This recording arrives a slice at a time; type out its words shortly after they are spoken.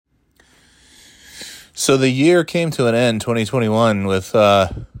So the year came to an end, 2021, with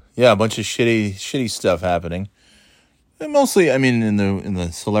a bunch of shitty stuff happening. And mostly, I mean, in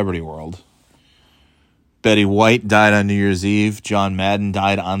the celebrity world. Betty White died on New Year's Eve. John Madden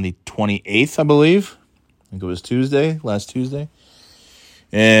died on the 28th, I believe. I think it was last Tuesday.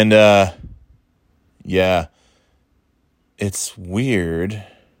 And it's weird.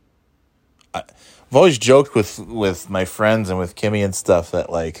 I've always joked with my friends and with Kimmy and stuff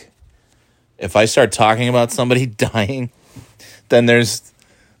that, like, if I start talking about somebody dying, then there's,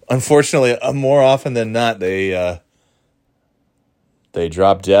 unfortunately, more often than not, they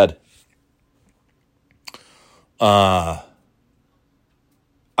drop dead. I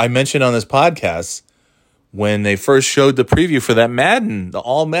mentioned on this podcast when they first showed the preview for that Madden, the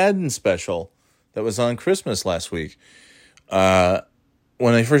All Madden special that was on Christmas last week. When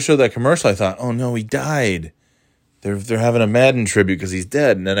they first showed that commercial, I thought, oh no, he died. They're having a Madden tribute because he's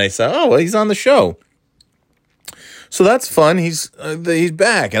dead. And then I thought, oh, well, he's on the show. So that's fun. He's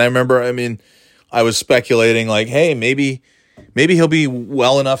back. And I remember, I was speculating like, hey, maybe he'll be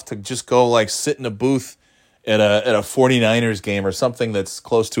well enough to just go like sit in a booth at a 49ers game or something that's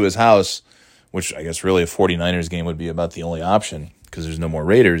close to his house, which I guess really a 49ers game would be about the only option because there's no more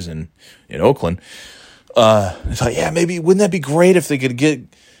Raiders in Oakland. I thought, yeah, maybe wouldn't that be great if they could get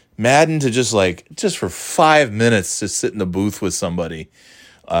Madden to just for 5 minutes to sit in the booth with somebody,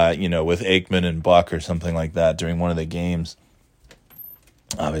 with Aikman and Buck or something like that during one of the games.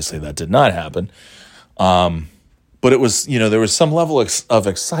 Obviously that did not happen. But it was, there was some level of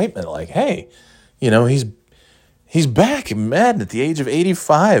excitement like, hey, he's back in Madden at the age of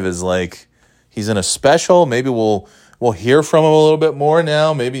 85 is like, he's in a special. Maybe we'll hear from him a little bit more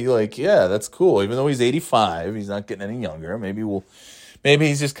now. Maybe that's cool. Even though he's 85, he's not getting any younger. Maybe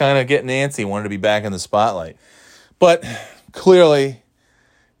he's just kind of getting antsy, wanted to be back in the spotlight. But clearly,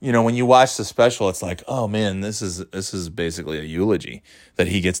 when you watch the special, it's like, oh man, this is basically a eulogy that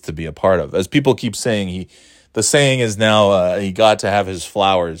he gets to be a part of. As people keep saying, the saying is now he got to have his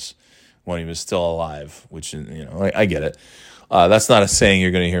flowers when he was still alive, which, I get it. That's not a saying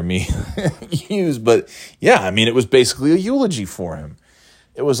you're going to hear me use, but yeah, it was basically a eulogy for him.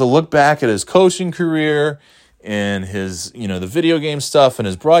 It was a look back at his coaching career and his, the video game stuff and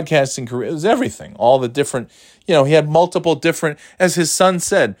his broadcasting career. It was everything. All the different, he had multiple different, as his son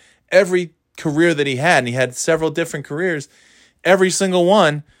said, every career that he had, and he had several different careers, every single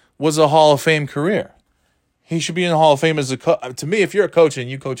one was a Hall of Fame career. He should be in the Hall of Fame as to me, if you're a coach and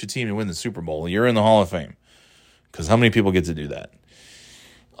you coach a team and win the Super Bowl, you're in the Hall of Fame. Because how many people get to do that?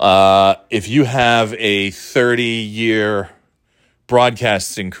 If you have a 30-year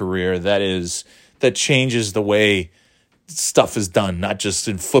broadcasting career that changes the way stuff is done, not just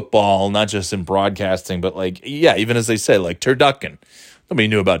in football, not just in broadcasting, but even as they say, like turducken. Nobody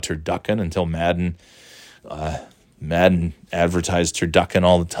knew about turducken until Madden. Madden advertised turducken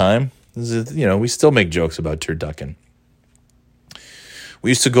all the time. We still make jokes about turducken.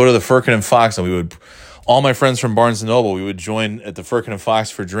 We used to go to the Firkin and Fox, and all my friends from Barnes & Noble, we would join at the Firkin and Fox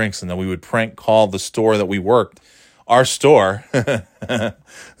for drinks, and then we would prank call the store that we worked, our store that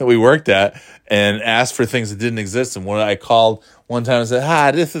we worked at, and ask for things that didn't exist. And when I called one time and said,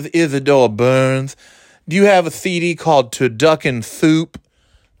 hi, this is Isadora Burns. Do you have a CD called Turducken Thoop?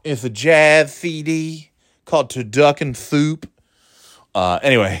 It's a jazz CD called Turducken Thoop.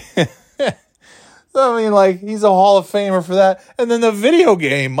 Anyway, he's a Hall of Famer for that. And then the video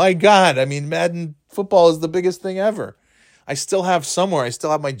game, my God, Madden football is the biggest thing ever. I still have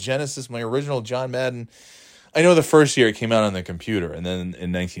my Genesis, my original John Madden. I know the first year it came out on the computer, and then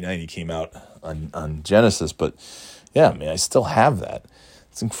in 1990 it came out on Genesis. But yeah, I still have that.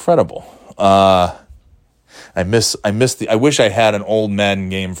 It's incredible. I wish I had an old Madden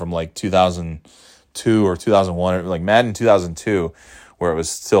game from 2002 or 2001, or Madden 2002, where it was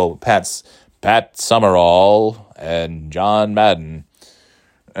still Pat Summerall and John Madden,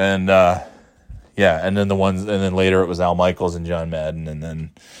 and and then later it was Al Michaels and John Madden, and then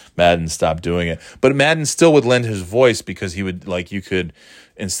Madden stopped doing it. But Madden still would lend his voice because he would you could,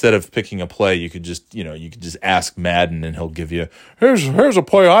 instead of picking a play, you could just ask Madden and he'll give you here's a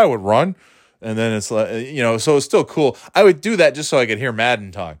play I would run, and then it's so it's still cool. I would do that just so I could hear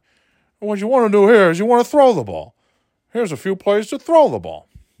Madden talk. What you want to do here is you want to throw the ball. Here's a few plays to throw the ball.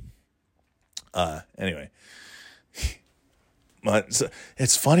 Anyway. But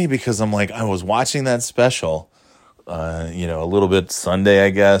it's funny because I was watching that special, a little bit Sunday,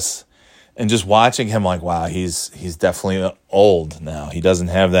 I guess, and just watching him wow, he's definitely old now. He doesn't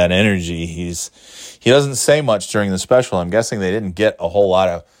have that energy. He doesn't say much during the special. I'm guessing they didn't get a whole lot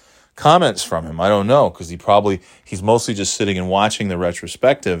of comments from him. I don't know, because he's mostly just sitting and watching the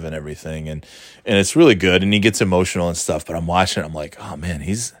retrospective and everything, and it's really good, and he gets emotional and stuff. But I'm watching it, I'm like, oh man,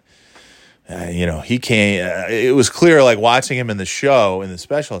 he's he came. It was clear, like watching him in the show, in the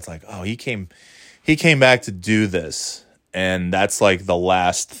special. It's like, oh, he came back to do this, and that's like the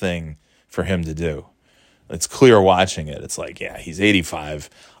last thing for him to do. It's clear watching it. It's like, yeah, he's 85.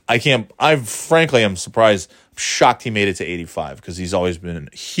 Frankly, I'm surprised. I'm shocked he made it to 85, because he's always been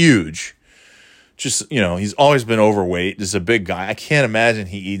huge. Just, he's always been overweight. Just a big guy. I can't imagine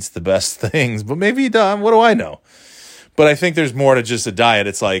he eats the best things, but maybe he does. What do I know? But I think there's more to just a diet.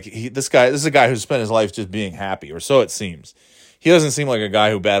 It's like this is a guy who spent his life just being happy, or so it seems. He doesn't seem like a guy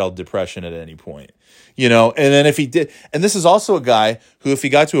who battled depression at any point, and then if he did, and this is also a guy who, if he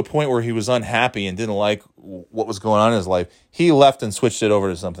got to a point where he was unhappy and didn't like what was going on in his life, he left and switched it over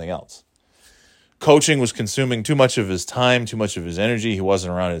to something else. Coaching was consuming too much of his time, too much of his energy. He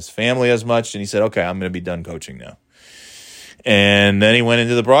wasn't around his family as much, and he said, okay, I'm going to be done coaching now. And then he went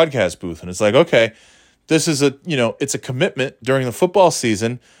into the broadcast booth, and it's like, okay, this is it's a commitment during the football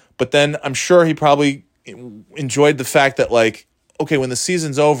season, but then I'm sure he probably enjoyed the fact that, like, okay, when the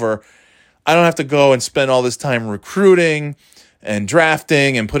season's over, I don't have to go and spend all this time recruiting and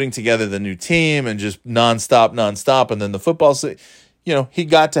drafting and putting together the new team and just nonstop. And then the football season, he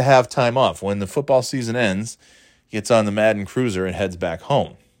got to have time off. When the football season ends, he gets on the Madden Cruiser and heads back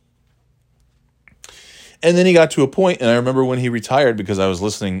home. And then he got to a point, and I remember when he retired, because I was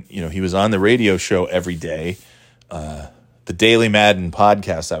listening, he was on the radio show every day, the Daily Madden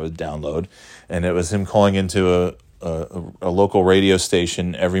podcast I would download, and it was him calling into a local radio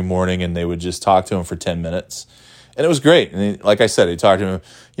station every morning, and they would just talk to him for 10 minutes. And it was great. And like I said, he talked to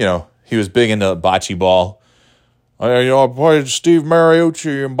him, he was big into bocce ball. I played Steve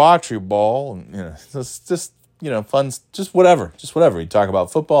Mariucci in bocce ball, and it's just fun, just whatever. He'd talk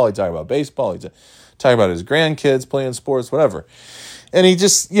about football, he'd talk about baseball, he'd talk about his grandkids playing sports, whatever. And he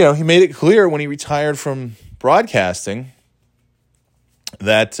just, he made it clear when he retired from broadcasting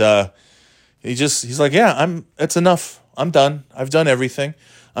that he's like, yeah, it's enough. I'm done. I've done everything.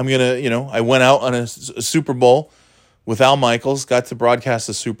 I'm going to, I went out on a Super Bowl with Al Michaels, got to broadcast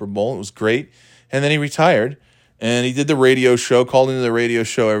the Super Bowl. It was great. And then he retired, and he did the radio show, called into the radio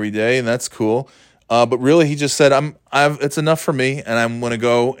show every day, and that's cool. But really, he just said, it's enough for me, and I'm going to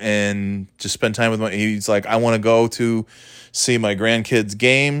go and just spend time with he's like, I want to go to see my grandkids'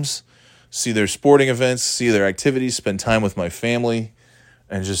 games, see their sporting events, see their activities, spend time with my family,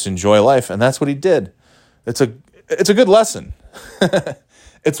 and just enjoy life. And that's what he did. It's a good lesson.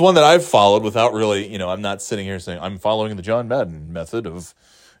 It's one that I've followed without really, I'm not sitting here saying I'm following the John Madden method of,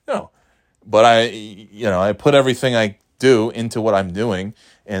 but I put everything I do into what I'm doing.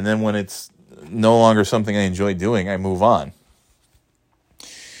 And then when it's no longer something I enjoy doing, I move on.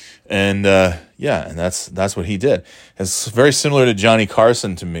 And and that's what he did. It's very similar to Johnny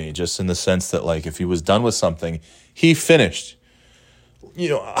Carson to me, just in the sense that, like, if he was done with something, he finished.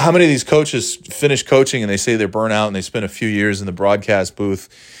 How many of these coaches finish coaching and they say they're burnt out and they spend a few years in the broadcast booth?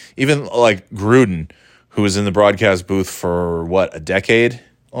 Even like Gruden, who was in the broadcast booth for a decade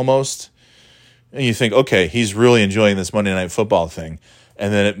almost. And you think, okay, he's really enjoying this Monday Night Football thing.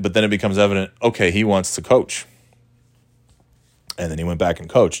 But then it becomes evident, okay, he wants to coach. And then he went back and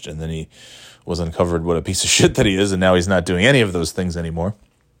coached, and then he was uncovered what a piece of shit that he is, and now he's not doing any of those things anymore.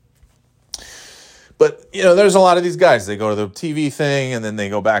 But, there's a lot of these guys. They go to the TV thing, and then they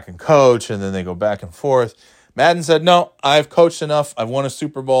go back and coach, and then they go back and forth. Madden said, no, I've coached enough. I've won a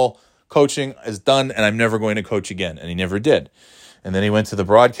Super Bowl. Coaching is done, and I'm never going to coach again. And he never did. And then he went to the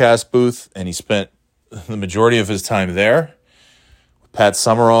broadcast booth, and he spent the majority of his time there. Pat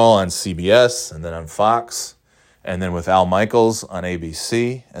Summerall on CBS, and then on Fox, and then with Al Michaels on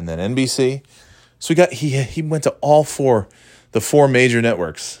ABC, and then NBC. So he went to the four major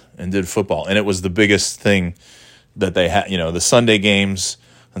networks and did football, and it was the biggest thing that they had. The Sunday games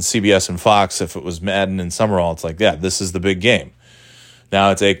on CBS and Fox. If it was Madden and Summerall, it's like, yeah, this is the big game.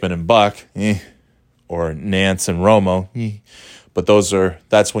 Now it's Aikman and Buck, or Nance and Romo, but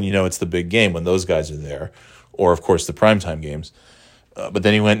that's when it's the big game, when those guys are there, or of course the primetime games. But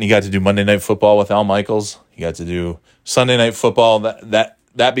then he went and he got to do Monday Night Football with Al Michaels. He got to do Sunday Night Football.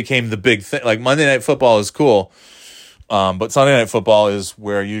 That became the big thing. Like, Monday Night Football is cool, but Sunday Night Football is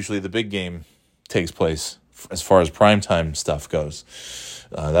where usually the big game takes place as far as primetime stuff goes.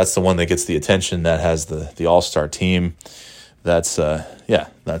 That's the one that gets the attention, that has the all-star team. That's where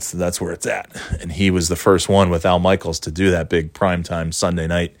it's at. And he was the first one with Al Michaels to do that big primetime Sunday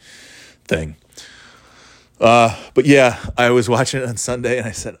night thing. But yeah, I was watching it on Sunday and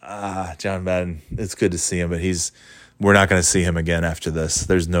I said, John Madden, it's good to see him, but we're not going to see him again after this.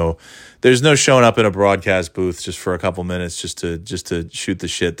 There's no showing up in a broadcast booth just for a couple minutes just to shoot the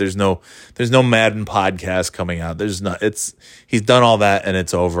shit. There's no Madden podcast coming out. He's done all that and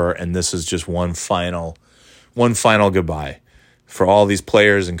it's over. And this is just one final goodbye for all these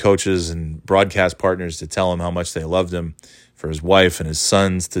players and coaches and broadcast partners to tell him how much they loved him, for his wife and his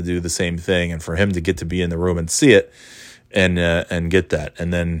sons to do the same thing, and for him to get to be in the room and see it and get that,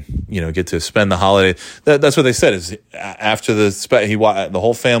 and then get to spend the holiday. That's what they said is after the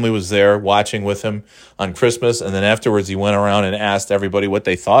whole family was there watching with him on Christmas, and then afterwards he went around and asked everybody what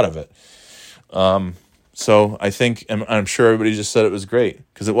they thought of it. So I think I'm sure everybody just said it was great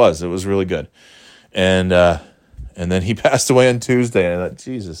because it was really good, and then he passed away on Tuesday, and I thought,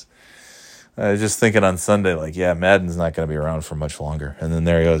 Jesus. I was just thinking on Sunday, like, yeah, Madden's not going to be around for much longer. And then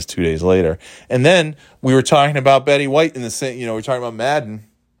there he goes 2 days later. And then we were talking about Betty White in the same, we were talking about Madden.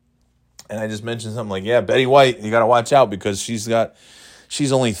 And I just mentioned something like, yeah, Betty White, you got to watch out because she's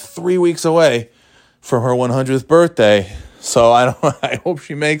only 3 weeks away from her 100th birthday. So I hope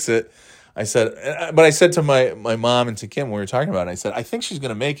she makes it. I said to my mom and to Kim when we were talking about it, I said, I think she's going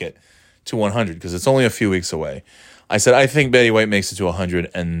to make it to 100 because it's only a few weeks away. I said, I think Betty White makes it to 100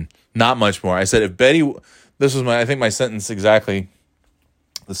 and not much more. I said, I think my sentence exactly,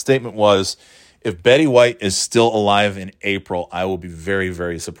 the statement was, if Betty White is still alive in April, I will be very,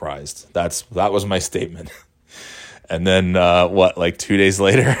 very surprised. That was my statement. And then, 2 days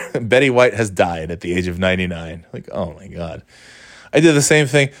later, Betty White has died at the age of 99. Like, oh my God. I did the same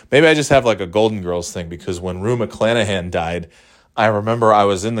thing. Maybe I just have like a Golden Girls thing because when Rue McClanahan died, I remember I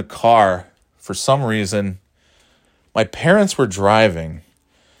was in the car for some reason. My parents were driving,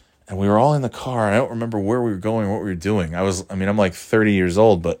 and we were all in the car. I don't remember where we were going, what we were doing. I'm like 30 years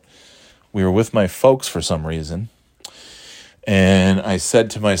old, but we were with my folks for some reason. And I said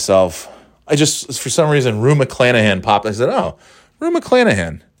to myself, for some reason, Rue McClanahan popped. I said, oh, Rue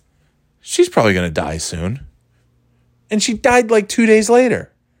McClanahan, she's probably going to die soon. And she died like 2 days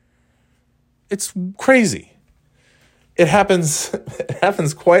later. It's crazy. It happens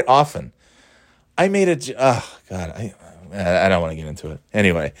quite often. I made I don't want to get into it.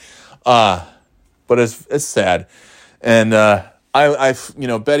 Anyway, but it's sad. And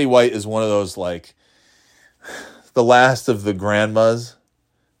Betty White is one of those, like, the last of the grandmas,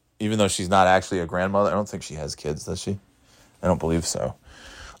 even though she's not actually a grandmother. I don't think she has kids, does she? I don't believe so.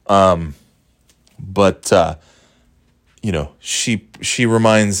 She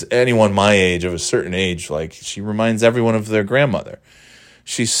reminds anyone my age, of a certain age, like, she reminds everyone of their grandmother.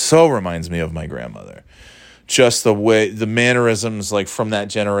 She so reminds me of my grandmother. Just the way, the mannerisms, like, from that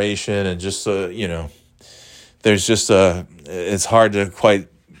generation, and just, there's just it's hard to quite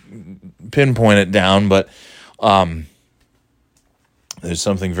pinpoint it down, but there's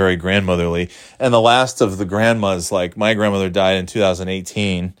something very grandmotherly. And the last of the grandmas, like, my grandmother died in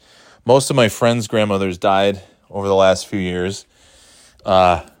 2018. Most of my friends' grandmothers died over the last few years.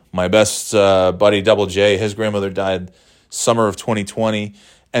 My best buddy, Double J, his grandmother died summer of 2020.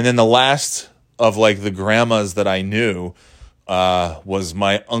 And then the last of, like, the grandmas that I knew was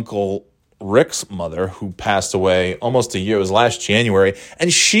my Uncle Rick's mother, who passed away almost a year. It was last January.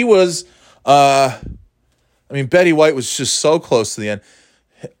 And she was, Betty White was just so close to the end.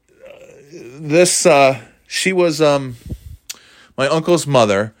 She was my uncle's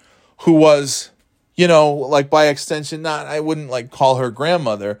mother, who was, like, by extension, I wouldn't, like, call her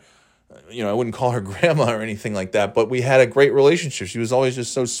grandmother. I wouldn't call her grandma or anything like that, but we had a great relationship. She was always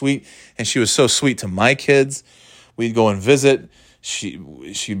just so sweet, and she was so sweet to my kids. We'd go and visit.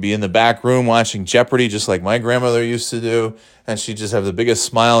 She'd be in the back room watching Jeopardy, just like my grandmother used to do, and she'd just have the biggest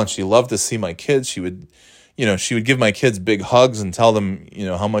smile, and she loved to see my kids. She would give my kids big hugs and tell them,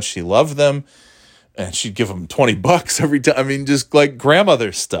 how much she loved them, and she'd give them $20 every time. Just like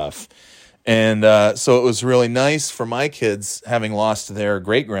grandmother stuff. And so it was really nice for my kids, having lost their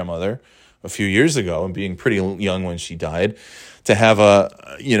great-grandmother a few years ago and being pretty young when she died, to have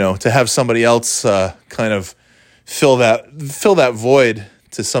somebody else kind of fill that void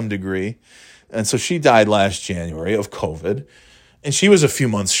to some degree. And so she died last January of COVID, and she was a few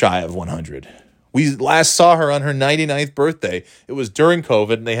months shy of 100. We last saw her on her 99th birthday. It was during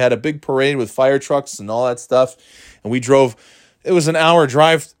COVID, and they had a big parade with fire trucks and all that stuff. And it was an hour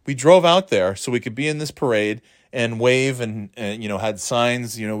drive. We drove out there so we could be in this parade and wave and had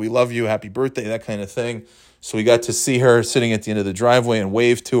signs, we love you, happy birthday, that kind of thing. So we got to see her sitting at the end of the driveway and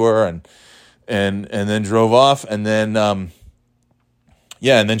wave to her and then drove off. And then, and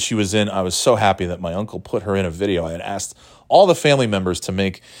then she was in. I was so happy that my uncle put her in a video. I had asked all the family members to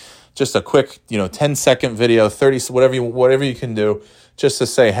make just a quick, 10-second video, 30, whatever you can do, just to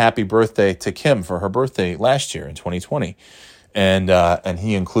say happy birthday to Kim for her birthday last year in 2020. And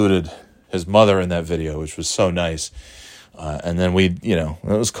he included his mother in that video, which was so nice. And then it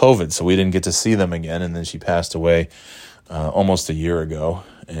was COVID, so we didn't get to see them again. And then she passed away almost a year ago,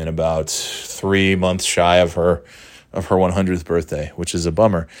 and about 3 months shy of her 100th birthday, which is a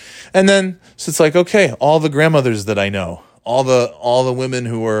bummer. And then so it's like, okay, all the grandmothers that I know, all the women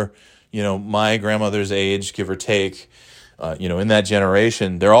who were, my grandmother's age, give or take, in that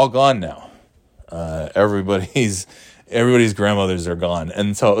generation, they're all gone now. Everybody's grandmothers are gone.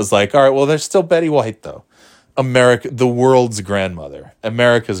 And so it was like, all right, well, there's still Betty White, though. The world's grandmother,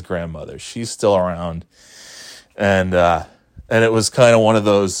 America's grandmother. She's still around. And it was kind of one of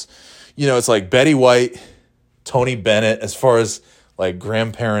those, it's like Betty White, Tony Bennett, as far as like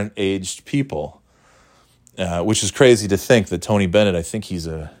grandparent aged people, which is crazy to think that Tony Bennett, I think he's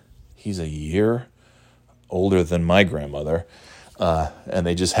a year older than my grandmother. And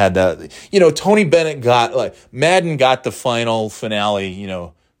they just had that, Tony Bennett Madden got the final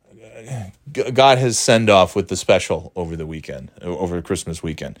finale, got his send-off with the special over the Christmas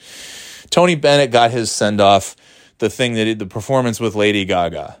weekend. Tony Bennett got his send-off, the performance with Lady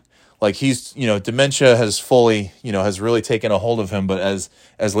Gaga. Like he's, dementia has fully, has really taken a hold of him. But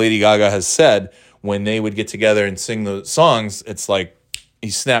as Lady Gaga has said, when they would get together and sing the songs, it's like he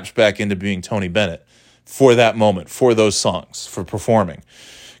snaps back into being Tony Bennett for that moment, for those songs, for performing.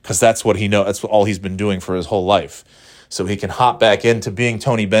 Because that's what he knows. That's all he's been doing for his whole life. So he can hop back into being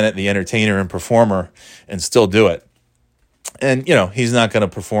Tony Bennett, the entertainer and performer, and still do it. And, he's not going to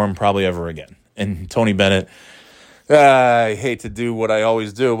perform probably ever again. And Tony Bennett, I hate to do what I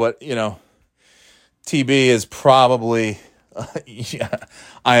always do, but, TB is probably,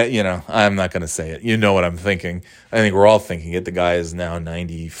 I'm not going to say it. You know what I'm thinking. I think we're all thinking it. The guy is now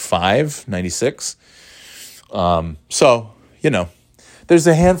 95, 96. So, there's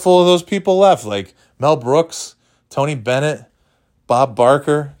a handful of those people left, like Mel Brooks, Tony Bennett, Bob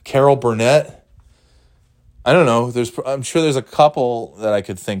Barker, Carol Burnett. I don't know. I'm sure there's a couple that I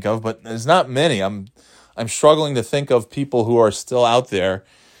could think of, but there's not many. I'm struggling to think of people who are still out there,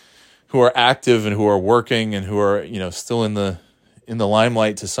 who are active and who are working and who are, still in the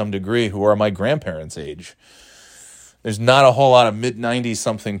limelight to some degree, who are my grandparents' age. There's not a whole lot of mid-90s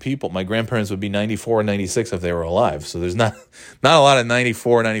something people. My grandparents would be 94 and 96 if they were alive. So there's not a lot of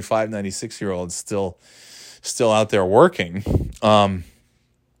 94, 95, 96-year-olds still out there working.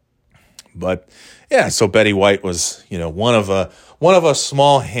 But yeah, so Betty White was, one of a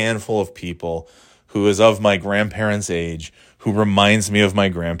small handful of people who is of my grandparents' age, who reminds me of my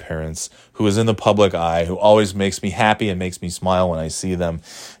grandparents, who is in the public eye, who always makes me happy and makes me smile when I see them.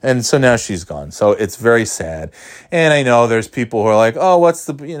 And so now she's gone. So it's very sad. And I know there's people who are like,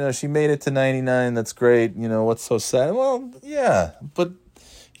 oh, she made it to 99. That's great. What's so sad? Well, yeah, but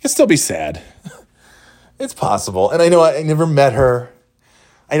you can still be sad. It's possible. And I know I never met her.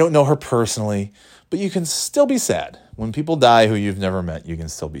 I don't know her personally, but you can still be sad. When people die who you've never met, you can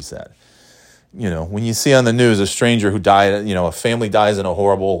still be sad. When you see on the news a stranger who died, a family dies in a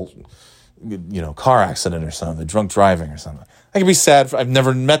horrible, car accident or something, drunk driving or something. I can be sad. I've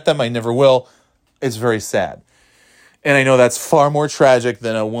never met them. I never will. It's very sad. And I know that's far more tragic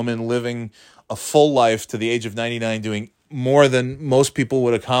than a woman living a full life to the age of 99, doing more than most people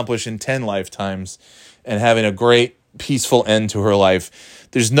would accomplish in 10 lifetimes and having a great, peaceful end to her life.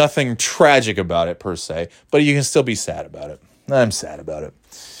 There's nothing tragic about it per se, but you can still be sad about it. I'm sad about it.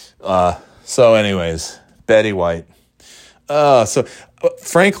 So anyways, Betty White.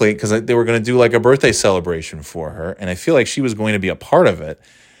 Frankly, because they were going to do like a birthday celebration for her, and I feel like she was going to be a part of it.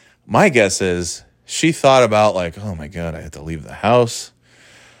 My guess is she thought about like, oh my God, I have to leave the house.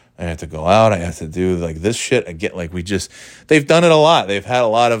 I have to go out. I have to do like this shit. They've done it a lot. They've had a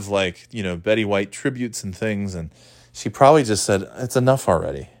lot of like, Betty White tributes and things. And she probably just said, it's enough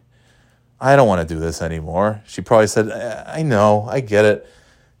already. I don't want to do this anymore. She probably said, I know, I get it.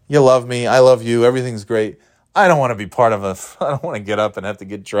 You love me. I love you. Everything's great. I don't want to be part of I don't want to get up and have to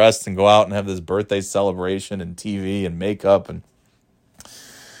get dressed and go out and have this birthday celebration and TV and makeup. And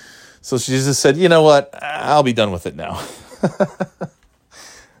so she just said, you know what? I'll be done with it now.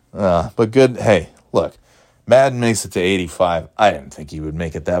 But good. Hey, look, Madden makes it to 85. I didn't think he would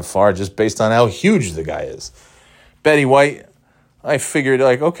make it that far just based on how huge the guy is. Betty White, I figured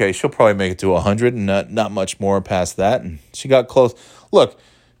like, okay, she'll probably make it to 100 and not much more past that. And she got close. Look,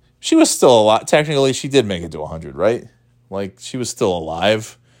 she was still alive. Technically, she did make it to 100, right? Like, she was still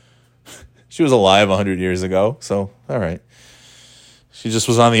alive. She was alive 100 years ago. So, all right. She just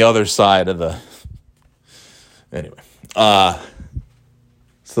was on the other side of the... Anyway.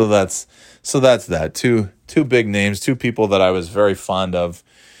 So that's that. Two two big names, two people that I was very fond of,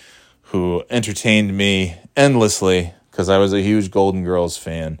 who entertained me endlessly because I was a huge Golden Girls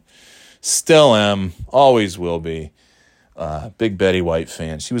fan. Still am, always will be. Big Betty White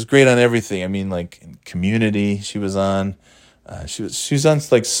fan. She was great on everything. I mean, like in Community, she was on. She was on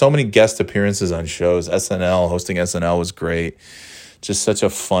like so many guest appearances on shows. SNL, hosting SNL was great. Just such a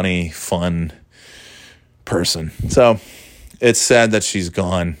funny, fun person. So it's sad that she's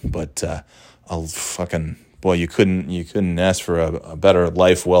gone, but I'll fucking boy, you couldn't ask for a better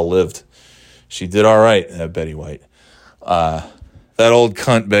life well lived. She did all right, Betty White. That old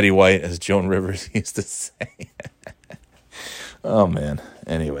cunt Betty White, as Joan Rivers used to say. Oh man.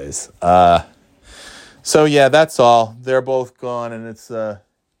 Anyways, so yeah, that's all. They're both gone, and it's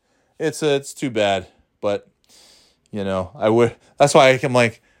too bad. But you know, That's why I'm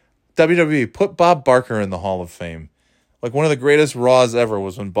like, WWE, put Bob Barker in the Hall of Fame. Like one of the greatest Raws ever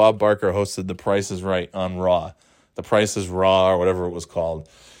was when Bob Barker hosted The Price is Right on Raw. The Price is Raw or whatever it was called.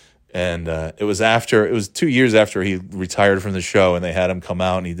 And it was 2 years after he retired from the show, and they had him come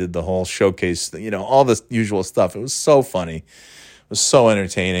out and he did the whole showcase, all this usual stuff. It was so funny. It was so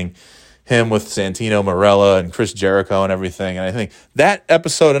entertaining. Him with Santino Marella and Chris Jericho and everything. And I think that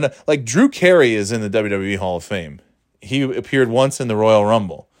episode, and like Drew Carey is in the WWE Hall of Fame. He appeared once in the Royal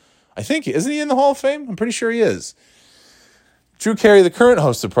Rumble. I think, isn't he in the Hall of Fame? I'm pretty sure he is. Drew Carey, the current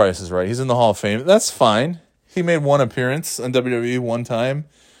host of Price is Right, he's in the Hall of Fame. That's fine. He made one appearance on WWE one time,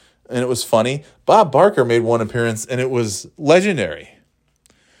 and it was funny. Bob Barker made one appearance, and it was legendary.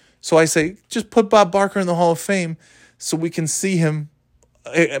 So I say, just put Bob Barker in the Hall of Fame so we can see him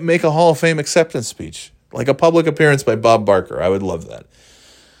make a Hall of Fame acceptance speech. Like a public appearance by Bob Barker. I would love that.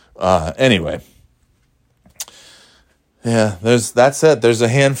 Anyway. Yeah, that's it. There's a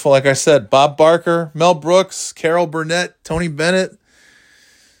handful, like I said, Bob Barker, Mel Brooks, Carol Burnett, Tony Bennett.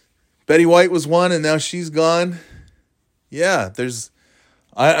 Betty White was one, and now she's gone. Yeah,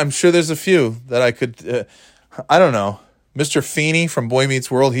 I'm sure there's a few that I could, I don't know. Mr. Feeney from Boy Meets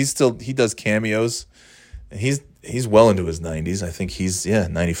World, he does cameos. He's well into his 90s. I think he's,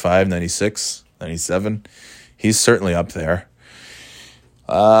 95, 96, 97. He's certainly up there.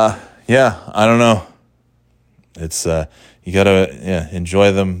 I don't know. It's you gotta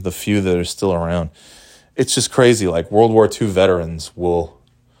enjoy them, the few that are still around. It's just crazy. Like World War II veterans will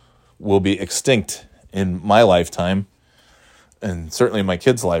be extinct in my lifetime, and certainly in my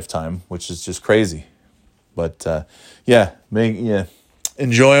kids' lifetime, which is just crazy. But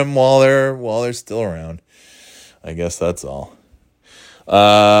enjoy them while they're still around. I guess that's all.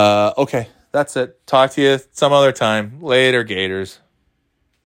 Okay, that's it. Talk to you some other time. Later, Gators.